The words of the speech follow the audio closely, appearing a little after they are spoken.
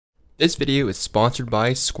This video is sponsored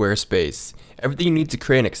by Squarespace, everything you need to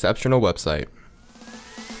create an exceptional website.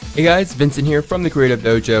 Hey guys, Vincent here from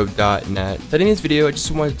thecreativedojo.net. Today in this video, I just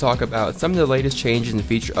wanted to talk about some of the latest changes and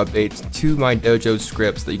feature updates to my Dojo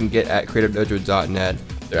Scripts that you can get at creativedojo.net.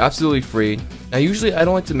 They're absolutely free. Now usually I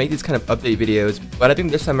don't like to make these kind of update videos, but I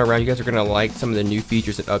think this time around you guys are going to like some of the new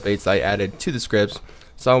features and updates I added to the scripts,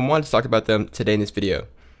 so I wanted to talk about them today in this video.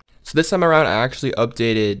 So this time around I actually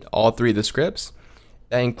updated all three of the scripts.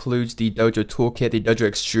 That includes the Dojo Toolkit, the Dojo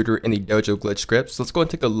Extruder, and the Dojo Glitch scripts. So let's go and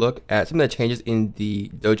take a look at some of the changes in the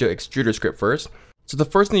Dojo Extruder script first. So the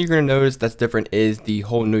first thing you're going to notice that's different is the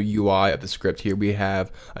whole new UI of the script here. We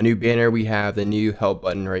have a new banner, we have the new help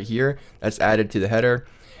button right here that's added to the header.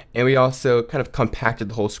 And we also kind of compacted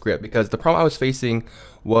the whole script because the problem I was facing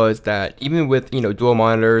was that even with, dual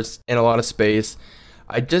monitors and a lot of space,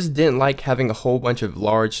 I just didn't like having a whole bunch of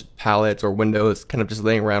large palettes or windows kind of just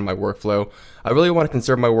laying around my workflow. I really want to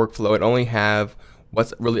conserve my workflow and only have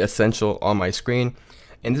what's really essential on my screen.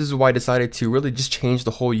 And this is why I decided to really just change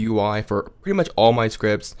the whole UI for pretty much all my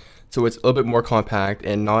scripts so it's a little bit more compact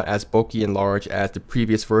and not as bulky and large as the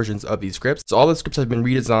previous versions of these scripts. So all the scripts have been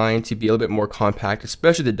redesigned to be a little bit more compact,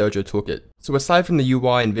 especially the Dojo Toolkit. So aside from the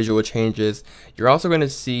UI and visual changes, you're also going to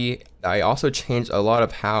see I also changed a lot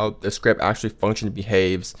of how the script actually functions and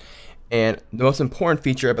behaves. And the most important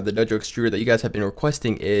feature about the Dojo Extruder that you guys have been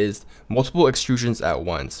requesting is multiple extrusions at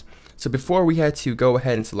once. So before we had to go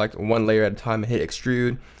ahead and select one layer at a time and hit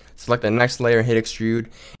extrude, select the next layer and hit extrude,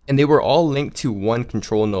 and they were all linked to one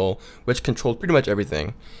control null, which controlled pretty much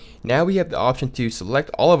everything. Now we have the option to select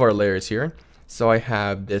all of our layers here. So I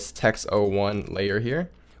have this text 01 layer here,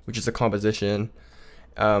 which is a composition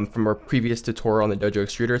from our previous tutorial on the Dojo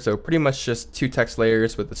Extruder. So pretty much just two text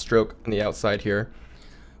layers with the stroke on the outside here.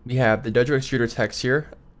 We have the Dojo Extruder text here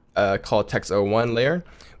called text 01 layer.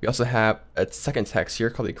 We also have a second text here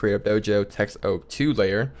called the Creative Dojo text 02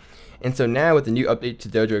 layer. And so now with the new update to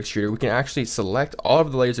Dojo Extruder, we can actually select all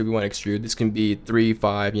of the layers that we want to extrude. This can be 3,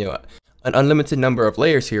 5, an unlimited number of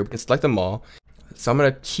layers here. We can select them all. So I'm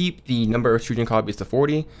going to keep the number of extrusion copies to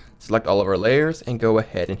 40, select all of our layers, and go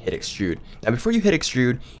ahead and hit extrude. Now before you hit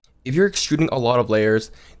extrude, if you're extruding a lot of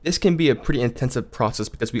layers, this can be a pretty intensive process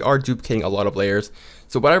because we are duplicating a lot of layers.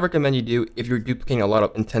 So what I recommend you do if you're duplicating a lot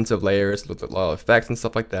of intensive layers with a lot of effects and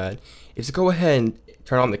stuff like that, is to go ahead and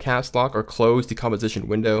turn on the caps lock or close the composition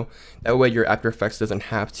window. That way your After Effects doesn't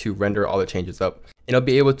have to render all the changes up. And it'll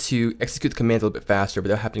be able to execute the commands a little bit faster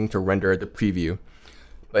without having to render the preview.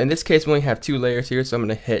 But in this case, we only have two layers here, so I'm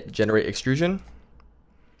going to hit Generate Extrusion.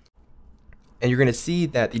 And you're going to see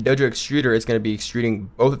that the Dojo Extruder is going to be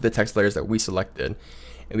extruding both of the text layers that we selected.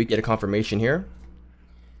 And we get a confirmation here.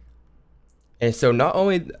 And so not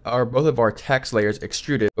only are both of our text layers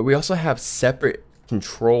extruded, but we also have separate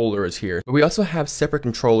controllers here. But we also have separate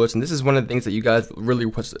controllers, and this is one of the things that you guys really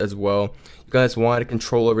requested as well. You guys wanted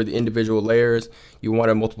control over the individual layers. You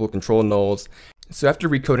wanted multiple control nulls. So after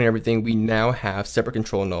recoding everything, we now have separate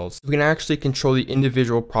control nulls. We can actually control the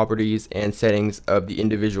individual properties and settings of the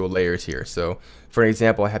individual layers here. So for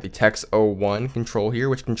example, I have the text 01 control here,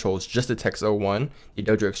 which controls just the text 01, the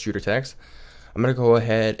Dojo Extruder text. I'm going to go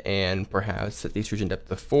ahead and perhaps set the extrusion depth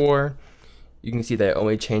to 4. You can see that it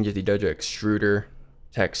only changes the Dojo Extruder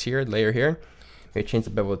text here, layer here. We change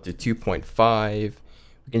the bevel to 2.5.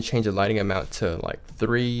 We can change the lighting amount to like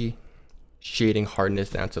 3, shading hardness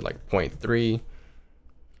down to like 0.3.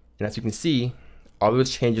 And as you can see, all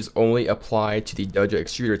those changes only apply to the Dojo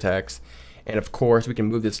Extruder text. And of course, we can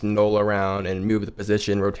move this null around and move the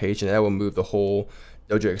position, rotation, and that will move the whole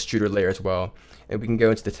Dojo Extruder layer as well. And we can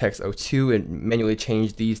go into the text 02 and manually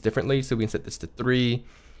change these differently. So we can set this to 3,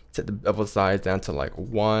 set the bevel size down to like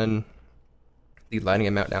 1, the lighting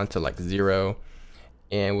amount down to like 0,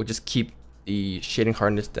 and we'll just keep the shading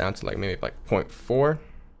hardness down to like maybe like 0.4.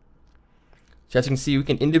 So as you can see, we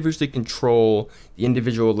can individually control the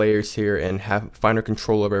individual layers here and have finer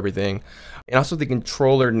control over everything. And also the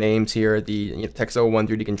controller names here, the text 01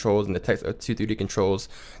 3D controls and the text 02 3D controls,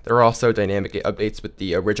 they're also dynamic. It updates with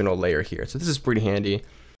the original layer here. So this is pretty handy.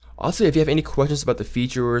 Also, if you have any questions about the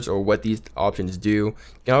features or what these options do, you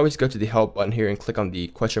can always go to the help button here and click on the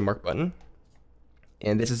question mark button.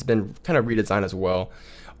 And this has been kind of redesigned as well.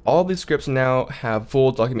 All these scripts now have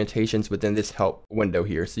full documentations within this help window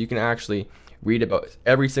here. So you can actually read about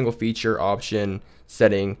every single feature, option,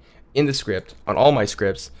 setting in the script on all my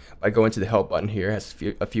scripts by going to the help button here. It has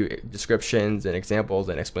a few descriptions and examples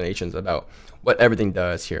and explanations about what everything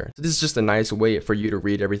does here. So this is just a nice way for you to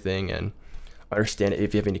read everything and understand it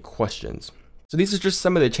if you have any questions. So these are just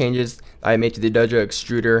some of the changes I made to the Dojo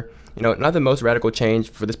Extruder. You know, not the most radical change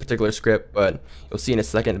for this particular script, but you'll see in a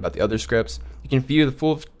second about the other scripts. You can view the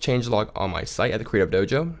full changelog on my site at the Creative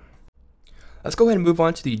Dojo. Let's go ahead and move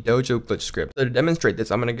on to the Dojo Glitch script. So to demonstrate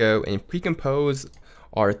this, I'm going to go and pre-compose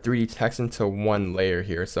our 3D text into one layer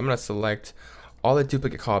here. So I'm going to select all the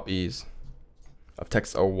duplicate copies of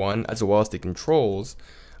text 01 as well as the controls.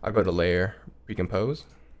 I'll go to layer, pre-compose,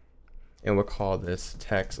 and we'll call this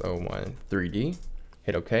text 01 3D.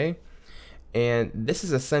 Hit OK. And this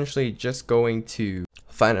is essentially just going to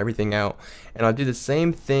flatten everything out. And I'll do the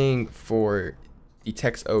same thing for the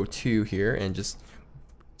text 02 here and just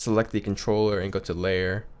select the controller and go to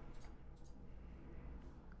layer,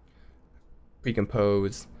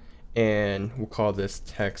 pre-compose, and we'll call this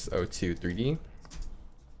text 02 3D.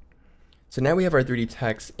 So now we have our 3D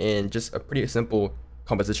text in just a pretty simple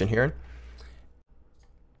composition here.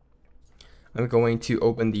 I'm going to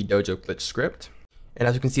open the Dojo Glitch script. And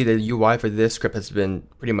as you can see, the UI for this script has been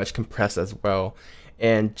pretty much compressed as well.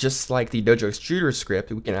 And just like the Dojo Extruder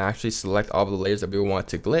script, we can actually select all the layers that we want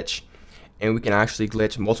to glitch. And we can actually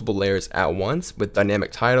glitch multiple layers at once with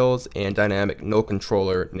dynamic titles and dynamic no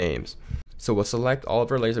controller names. So we'll select all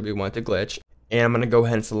of our layers that we want to glitch. And I'm going to go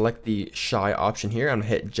ahead and select the shy option here. I'm going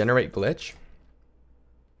to hit generate glitch.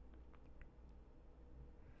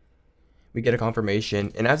 We get a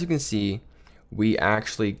confirmation. And as you can see, we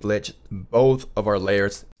actually glitch both of our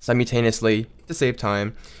layers simultaneously to save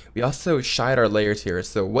time. We also shied our layers here.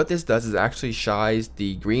 So what this does is actually shies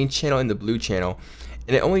the green channel and the blue channel,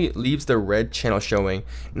 and it only leaves the red channel showing,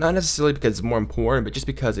 not necessarily because it's more important, but just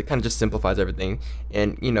because it kind of just simplifies everything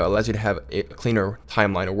and, you know, allows you to have a cleaner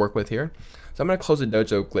timeline to work with here. So I'm going to close the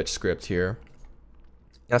Dojo Glitch script here.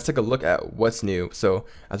 And let's take a look at what's new. So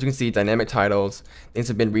as you can see, dynamic titles, things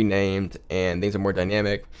have been renamed and things are more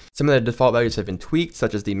dynamic. Some of the default values have been tweaked,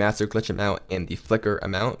 such as the master glitch amount and the flicker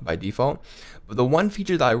amount by default. But the one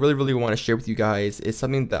feature that I really want to share with you guys is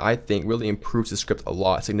something that I think really improves the script a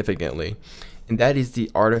lot significantly. And that is the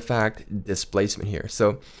artifact displacement here.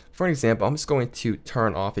 So for an example, I'm just going to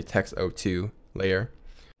turn off the text 02 layer.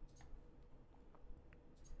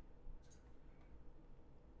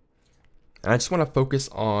 And I just want to focus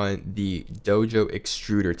on the Dojo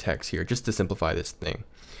Extruder text here, just to simplify this thing.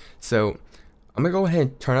 So I'm going to go ahead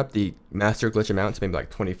and turn up the master glitch amount to maybe like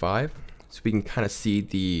 25, so we can kind of see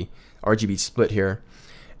the RGB split here.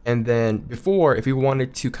 And then before, if we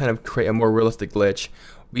wanted to kind of create a more realistic glitch,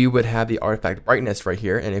 we would have the artifact brightness right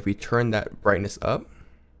here. And if we turn that brightness up,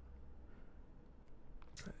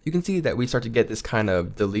 you can see that we start to get this kind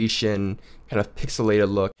of deletion, kind of pixelated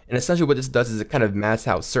look. And essentially what this does is it kind of masks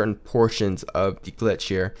out certain portions of the glitch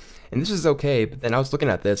here. And this is okay, but then I was looking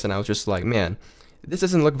at this and I was just like, man, this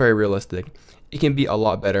doesn't look very realistic. It can be a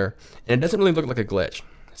lot better, and it doesn't really look like a glitch.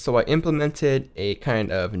 So I implemented a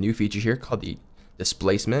kind of new feature here called the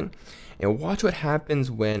displacement. And watch what happens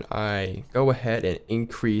when I go ahead and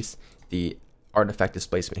increase the artifact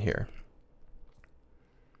displacement here.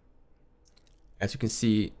 As you can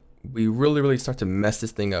see, we really start to mess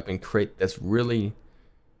this thing up and create this really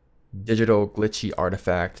digital glitchy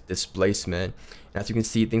artifact displacement. And as you can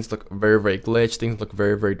see, things look very glitched, things look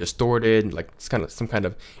very distorted, like it's kind of some kind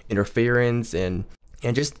of interference and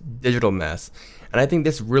just digital mess. And I think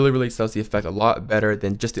this really sells the effect a lot better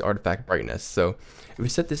than just the artifact brightness. So if we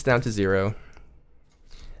set this down to 0,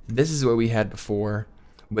 this is what we had before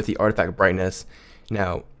with the artifact brightness.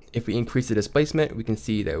 Now if we increase the displacement, we can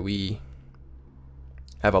see that we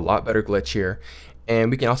have a lot better glitch here,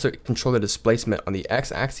 and we can also control the displacement on the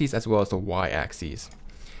x-axis as well as the y-axis.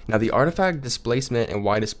 Now the artifact displacement and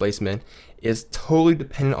y displacement is totally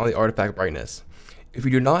dependent on the artifact brightness. If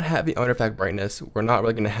we do not have the artifact brightness, we're not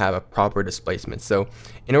really going to have a proper displacement. So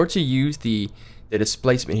in order to use the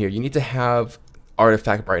displacement here, you need to have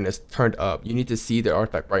artifact brightness turned up. You need to see the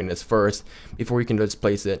artifact brightness first before you can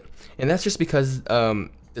displace it. And that's just because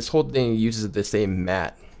this whole thing uses the same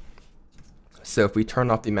mat. So if we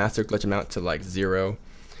turn off the master glitch amount to like 0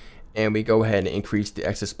 and we go ahead and increase the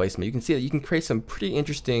X displacement, you can see that you can create some pretty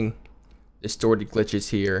interesting distorted glitches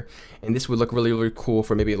here, and this would look really cool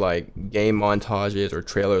for maybe like game montages or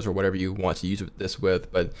trailers or whatever you want to use this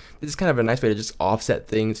with. But this is kind of a nice way to just offset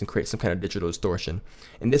things and create some kind of digital distortion,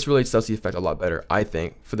 and this really sells the effect a lot better, I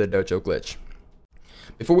think, for the Dojo Glitch.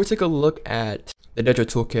 Before we take a look at the Dojo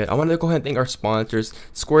Toolkit, I want to go ahead and thank our sponsors,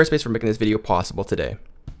 Squarespace, for making this video possible today.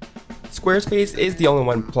 Squarespace is the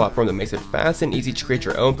all-in-one platform that makes it fast and easy to create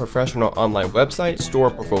your own professional online website, store,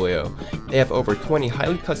 or portfolio. They have over 20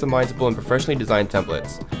 highly customizable and professionally designed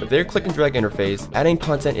templates. With their click and drag interface, adding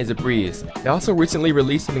content is a breeze. They also recently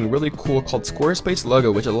released something really cool called Squarespace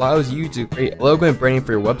Logo, which allows you to create a logo and branding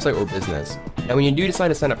for your website or business. Now when you do decide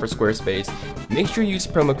to sign up for Squarespace, make sure you use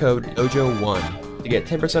promo code DOJO1 to get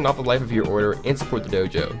 10% off the life of your order and support the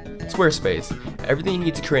dojo. Squarespace, everything you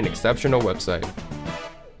need to create an exceptional website.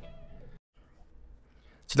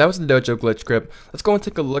 So that was the Dojo Glitch script. Let's go and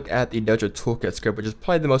take a look at the Dojo Toolkit script, which is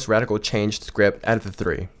probably the most radical changed script out of the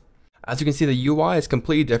three. As you can see, the UI is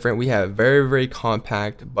completely different. We have very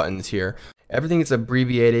compact buttons here. Everything is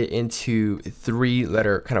abbreviated into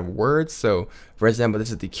 3-letter kind of words. So for example,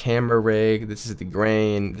 this is the camera rig, this is the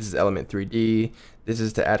grain, this is element 3D, this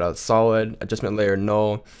is to add a solid, adjustment layer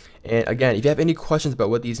null. And again, if you have any questions about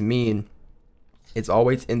what these mean, it's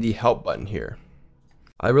always in the help button here.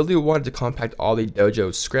 I really wanted to compact all the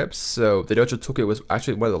Dojo scripts, so the Dojo Toolkit was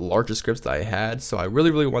actually one of the largest scripts that I had, so I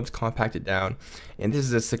really wanted to compact it down. And this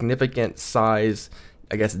is a significant size,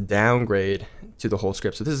 I guess, downgrade to the whole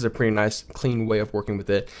script. So this is a pretty nice, clean way of working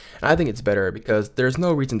with it. And I think it's better because there's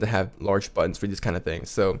no reason to have large buttons for these kind of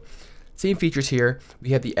things. So same features here.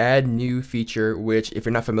 We have the add new feature, which if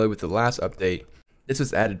you're not familiar with the last update, this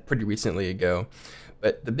was added pretty recently ago.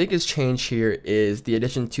 But the biggest change here is the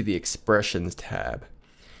addition to the expressions tab.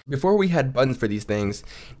 Before we had buttons for these things,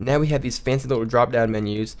 now we have these fancy little drop down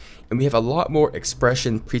menus, and we have a lot more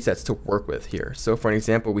expression presets to work with here. So for an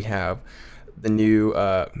example, we have the new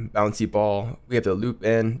bouncy ball, we have the loop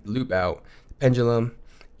in, loop out, the pendulum,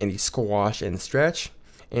 and the squash and stretch.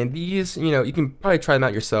 And these, you can probably try them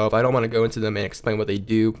out yourself. I don't want to go into them and explain what they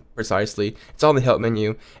do precisely. It's all in the help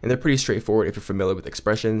menu, and they're pretty straightforward if you're familiar with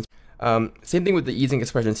expressions. Same thing with the easing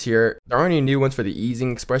expressions here. There aren't any new ones for the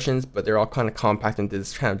easing expressions, but they're all kind of compact into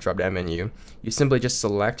this kind of drop down menu. You simply just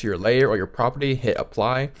select your layer or your property, hit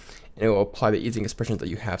apply, and it will apply the easing expressions that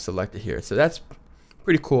you have selected here. So that's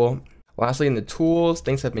pretty cool. Lastly, in the tools,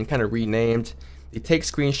 things have been kind of renamed. The take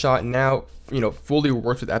screenshot now, fully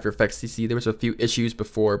works with After Effects CC. There was a few issues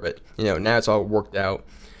before, but now it's all worked out.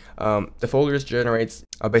 The folders generates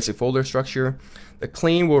a basic folder structure. The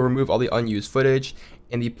clean will remove all the unused footage,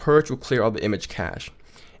 and the purge will clear all the image cache.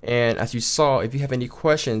 And as you saw, if you have any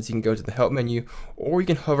questions, you can go to the help menu, or you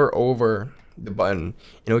can hover over the button, and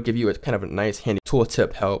it'll give you a kind of a nice handy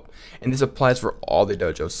tooltip help. And this applies for all the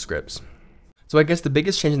Dojo scripts. So I guess the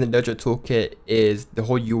biggest change in the Dojo Toolkit is the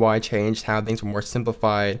whole UI changed, how things were more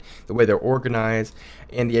simplified, the way they're organized,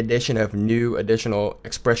 and the addition of new additional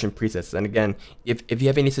expression presets. And again, if you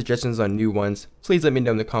have any suggestions on new ones, please let me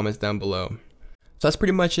know in the comments down below. So that's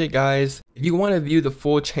pretty much it, guys. If you want to view the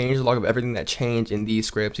full changelog of everything that changed in these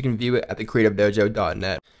scripts, you can view it at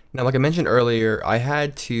thecreativedojo.net. Now, like I mentioned earlier, I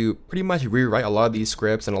had to pretty much rewrite a lot of these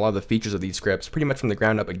scripts and a lot of the features of these scripts pretty much from the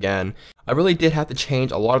ground up again. I really did have to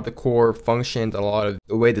change a lot of the core functions and a lot of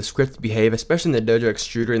the way the scripts behave, especially in the Dojo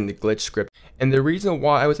Extruder and the Glitch script. And the reason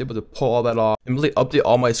why I was able to pull all that off and really update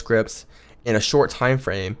all my scripts in a short time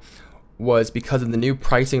frame was because of the new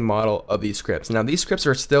pricing model of these scripts. Now, these scripts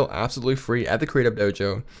are still absolutely free at the Creative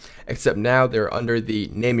Dojo, except now they're under the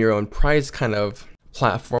name your own price kind of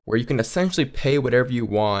platform where you can essentially pay whatever you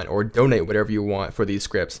want or donate whatever you want for these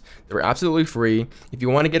scripts. They're absolutely free. If you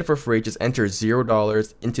want to get it for free, just enter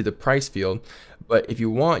 $0 into the price field. But if you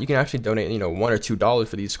want, you can actually donate, $1 or $2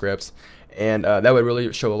 for these scripts. And that would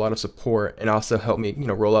really show a lot of support and also help me,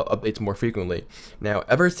 roll out updates more frequently. Now,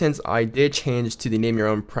 ever since I did change to the name your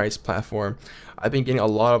own price platform, I've been getting a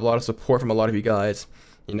lot of support from a lot of you guys.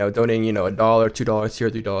 Donating, $1, $2 here,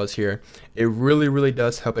 $3 here. It really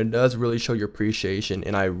does help, and it does really show your appreciation,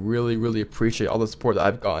 and I really appreciate all the support that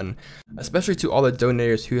I've gotten, especially to all the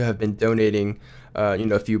donators who have been donating,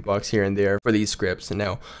 a few bucks here and there for these scripts. And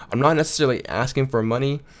now, I'm not necessarily asking for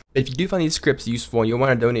money, but if you do find these scripts useful and you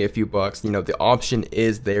want to donate a few bucks, the option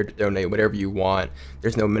is there to donate whatever you want.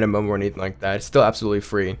 There's no minimum or anything like that. It's still absolutely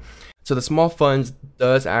free. So the small funds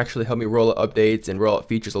does actually help me roll out updates and roll out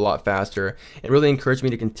features a lot faster, and really encourage me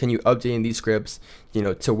to continue updating these scripts,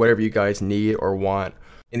 to whatever you guys need or want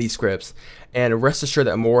in these scripts. And rest assured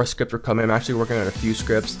that more scripts are coming. I'm actually working on a few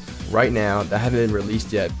scripts right now that haven't been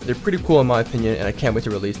released yet. They're pretty cool in my opinion, and I can't wait to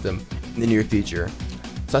release them in the near future.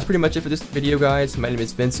 So that's pretty much it for this video, guys. My name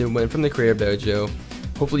is Vincent Wynn from the Creative Dojo.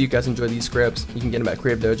 Hopefully you guys enjoy these scripts. You can get them at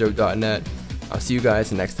creativedojo.net. I'll see you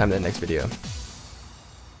guys next time in the next video.